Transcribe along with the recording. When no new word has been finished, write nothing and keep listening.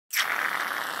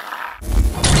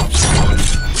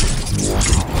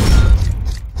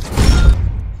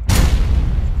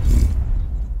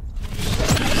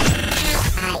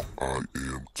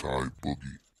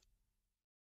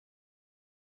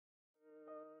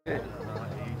So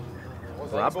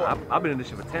I've been in this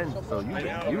shit for 10, so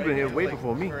you've been here way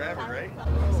before me.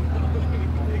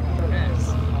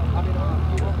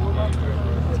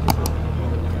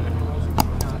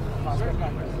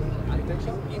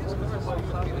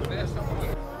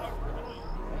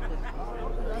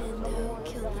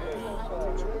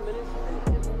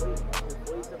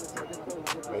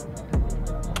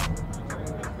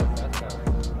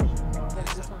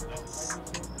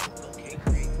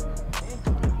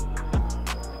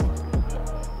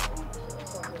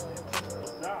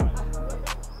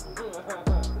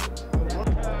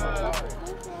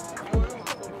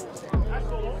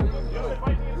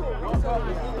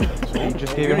 You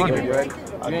just gave you 100,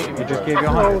 right? You just gave you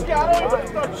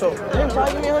 100. So, didn't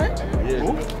Ty give me 100?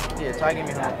 Yeah. Yeah, Ty gave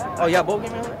me 100. Oh, yeah, both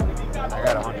gave me 100? I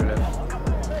got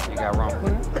 100. You got wrong.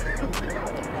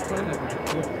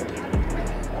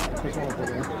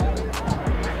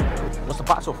 What's the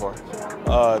pot so far?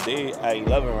 They at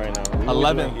 11 right now.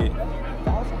 11?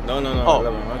 No, Oh.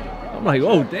 1100. I'm like,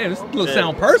 oh damn, this doesn't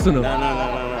sound personal.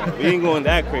 No. We ain't going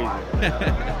that crazy.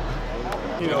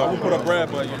 You know, I'm gonna put up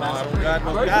bread, but you know, I don't got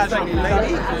no guys on me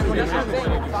ladies.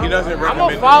 He doesn't recommend. I'm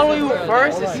gonna follow you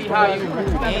first to see how you.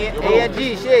 A and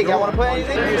G, shit. Y'all wanna put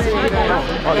anything? A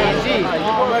and G.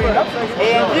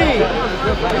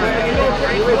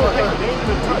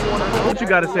 What you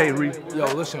gotta say, Reef? Yo,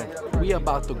 listen, we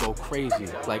about to go crazy.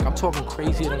 Like, I'm talking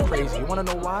crazier than crazy. You wanna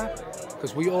know why?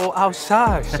 Because we all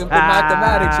outside. Simple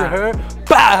mathematics, you heard?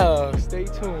 Bow! Stay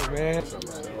tuned, man.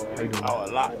 Oh,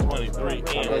 a lot, 23.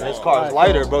 This car's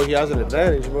lighter, bro. He has an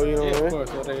advantage, bro. You know what I mean? Of course,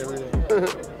 all day, every day.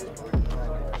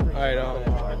 All right,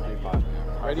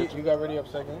 ready? You got ready up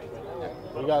second?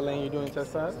 You got lane, you doing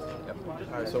test time? Yep.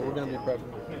 All right, so we're gonna be prepping.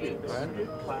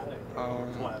 All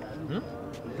right?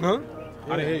 Huh?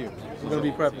 I didn't hear you. We're gonna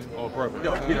be prepping. Oh, perfect.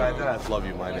 Yo, you know, I love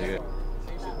you, my nigga.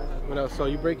 What else? So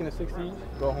you breaking the 60,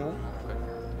 go home.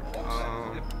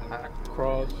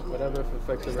 Cross, whatever, if it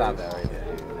affects the Stop race. that right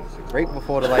there. Break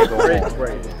before the light goes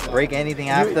on. Break anything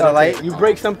after the light. You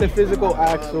break something physical,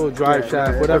 axle, drive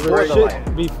shaft, whatever. Before the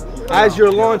Shit, be, as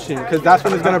you're launching, because that's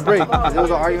when it's gonna break. There was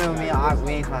an argument with me,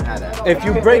 we ain't trying to have that. If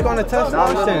you break on a test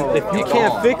launch, then if you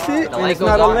can't fix it and it's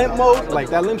not a limp mode, like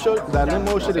that limp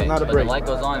mode shit is not a break.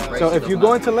 So if you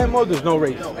go into limp mode, there's no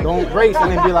race. Don't race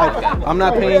and then be like, I'm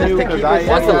not paying you because I'm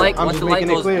just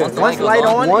making it clear. Once the light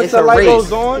on, Once it's the a light race.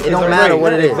 goes on, It don't matter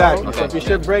what it is. Exactly. So if you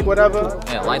should break whatever.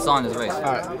 Yeah, lights on is race. All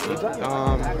right.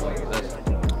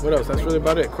 What else? That's really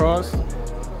about it. Cross.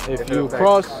 If you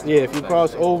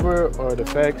cross over or the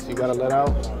effects, you gotta let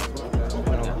out.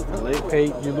 Pay,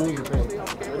 you lose your pay.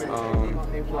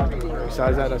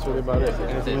 Besides that, that's really about it.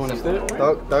 Anything you want to stick?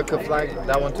 Doug could flag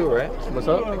that one too, right? What's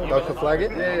up? Doug could flag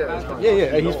it?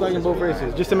 Yeah. He's flagging both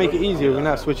races just to make it easier. We're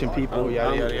not switching people.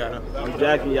 Yada. I'm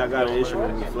Jackie, y'all got an issue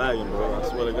with me flagging, bro. I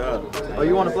swear to God. Oh,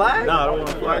 you want to flag? Nah, I don't want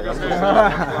to flag.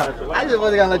 I just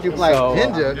wasn't gonna let you flag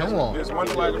Ginger. Come on.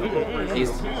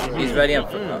 He's ready up.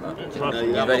 He's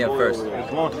ready up first.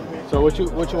 So what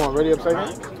you want? Ready up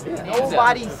second?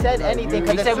 Nobody said anything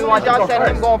because if y'all said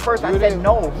him going first, I said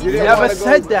no. You never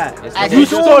said that. As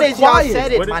soon as y'all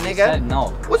said it, my nigga. No.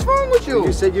 What's wrong with you?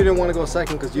 You said you didn't want to go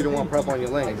second because you didn't want prep on your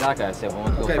lane. Exactly. I said, well,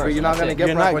 Okay, but you're not gonna get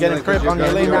You're prep not getting prep on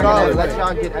your lane We're not gonna regardless.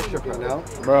 let y'all get extra prep now.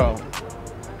 Bro.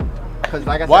 Because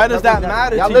like I said, Why does that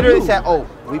matter y'all to literally you? said, oh,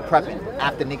 we prepping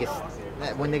after niggas.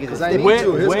 When niggas is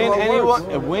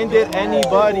stiff. When did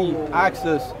anybody ask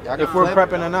us if we're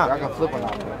prepping or not? Y'all can flip on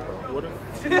that.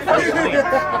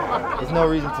 There's no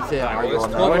reason to say I'm arguing on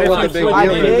that. I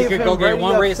You could go gave get him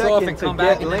one ready race up off second and to come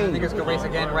back, get and then lane. niggas could race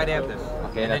again right after.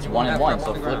 Okay, that's 1 and 1.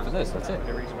 So flip for this. That's it.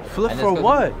 Flip for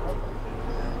what?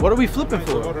 What are we flipping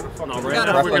for? We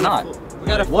gotta flip or not. We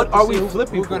gotta flip. What are we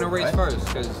flipping Who's for? gonna race first?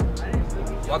 Because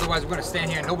otherwise we're gonna stand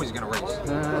here and nobody's gonna race.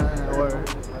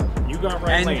 You got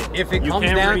right lane. If it you comes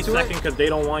can't down race to second because they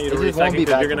don't want you to It race just won't second be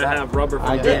because you're back gonna to have rubber from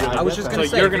I was just gonna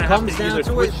say, you're if it gonna have comes to down either to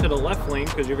switch it- to the left lane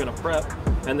because you're gonna prep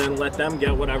and then let them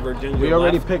get whatever Ginger We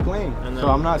already left. picked lane, And so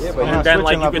I'm not. And then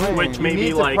like you switching could left switch lane. maybe need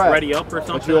to like prep, ready up or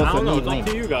something. you I also don't know. need It's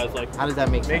up to you guys. Like How does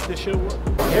that make sense? make this shit work.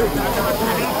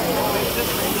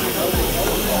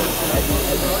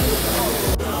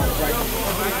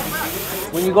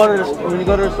 When you go to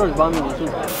the stores, buy me one too.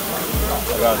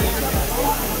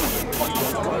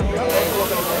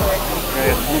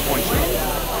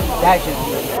 That shit.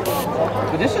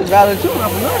 But this is valid too,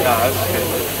 not for nothing. Nah, that's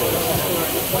okay.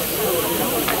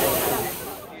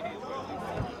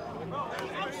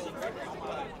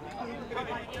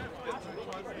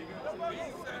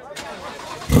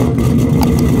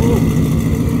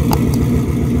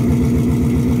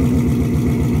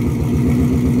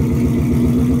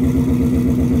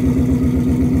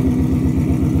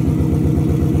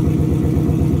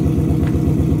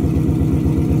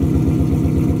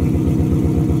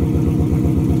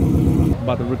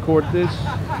 to record this.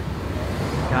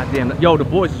 God damn. Yo, the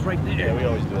boys is right there. Yeah, we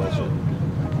always do that shit.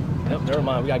 Nope, never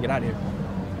mind. We gotta get out of here.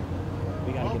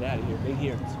 We gotta get out of here. They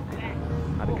here.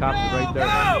 The cops is right there.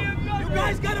 Yo, you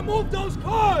guys gotta move those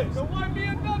cars. The white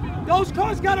BMW. Those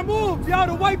cars gotta move. Yo,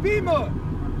 the white Beamer.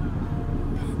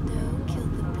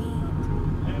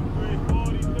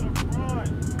 M340 to the front.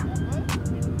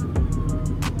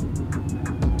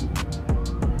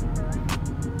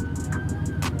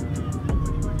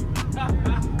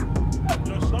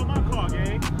 Yo, slow my car,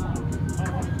 gang.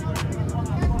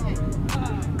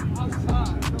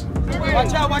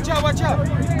 Watch out, watch out, watch out.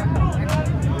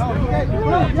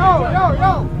 Yo.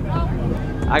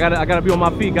 I gotta be on my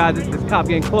feet, guys. This cop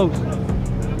getting close.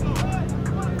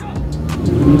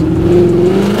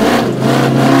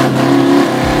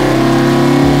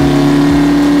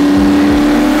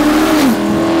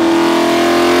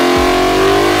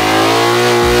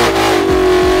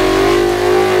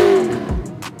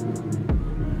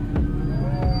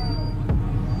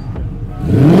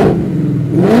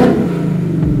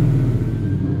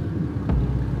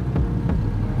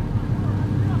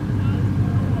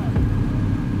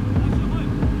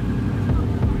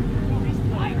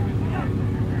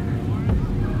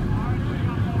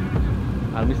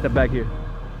 Let me step back here.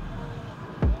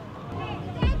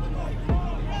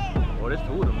 Oh, there's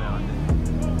two of them now, I think.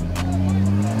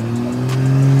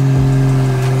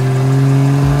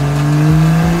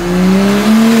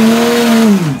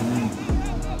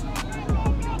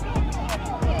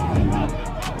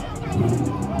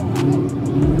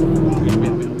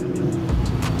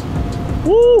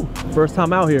 Woo! First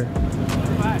time out here.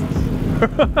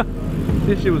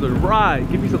 This shit was a ride.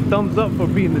 Give me some thumbs up for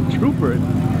being the trooper.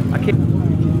 I can't.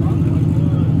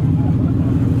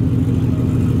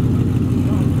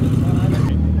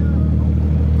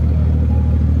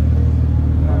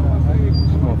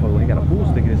 This motherfucker, he got a pool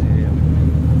stick in his hand.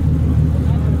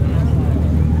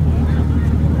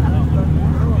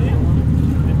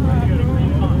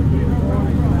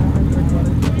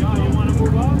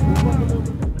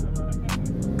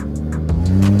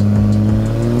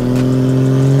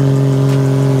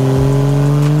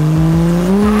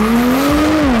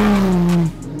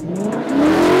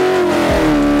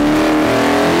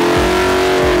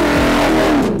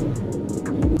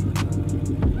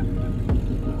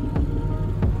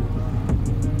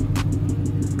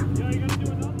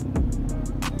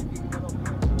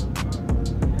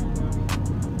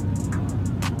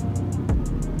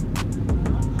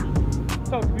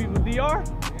 Talk to people, DR?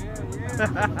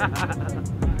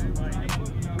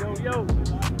 Yeah. Yo,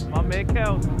 my man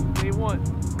Cal, day one.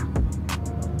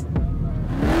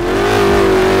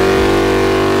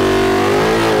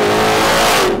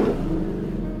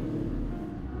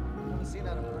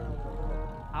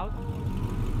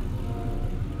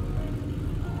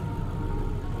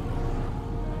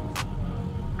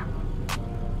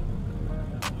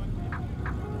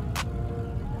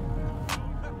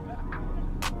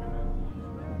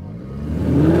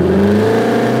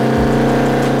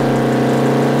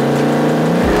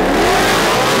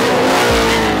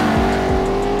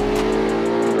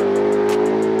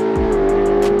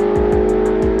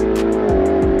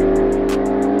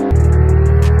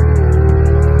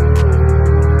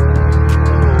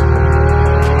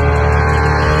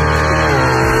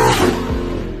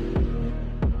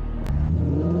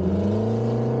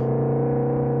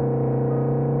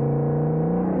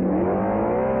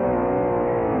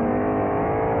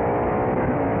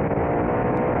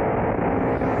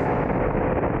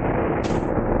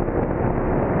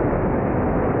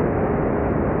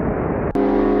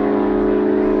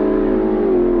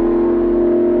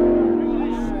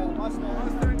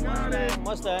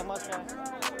 Mustang. Mustang?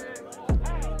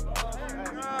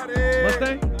 I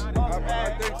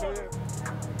think so, yeah.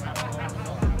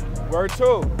 Word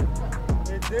two.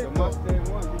 The Mustang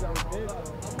won. You got revenge.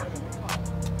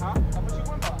 Huh? How much you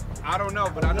won by? I don't know,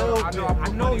 but I know I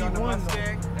put money on the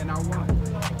Mustang and I won.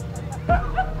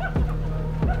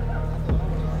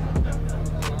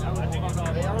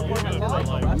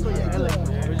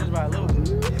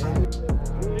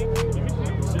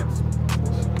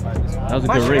 That was a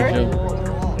good race, Joe.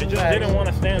 It just didn't want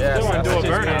to stand still and do a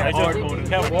burnout. It just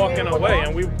kept walking away,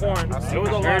 and we pouring. It was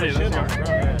a lot of shit on.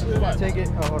 Take it.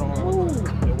 Oh, hold on.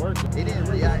 It worked. They didn't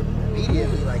react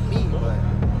immediately like me, but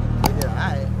they did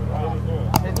alright.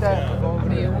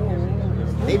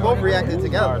 They both reacted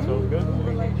together. So good.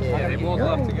 Yeah, they both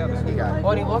left together.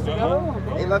 Oh, they lost together?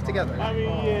 They left together. I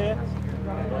mean, yeah.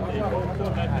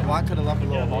 One could have left a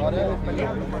little harder. When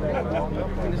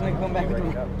this nigga come back with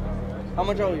me. How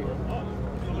much owe you?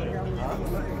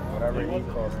 Whatever he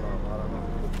costs now, I don't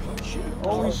know.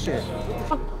 Holy shit.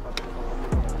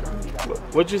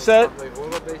 What you said?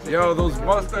 Yo, those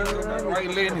Mustangs on that right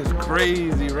lane is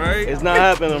crazy, right? It's not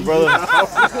happening, brother. I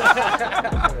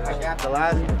got the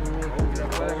last.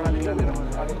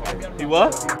 You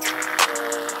what?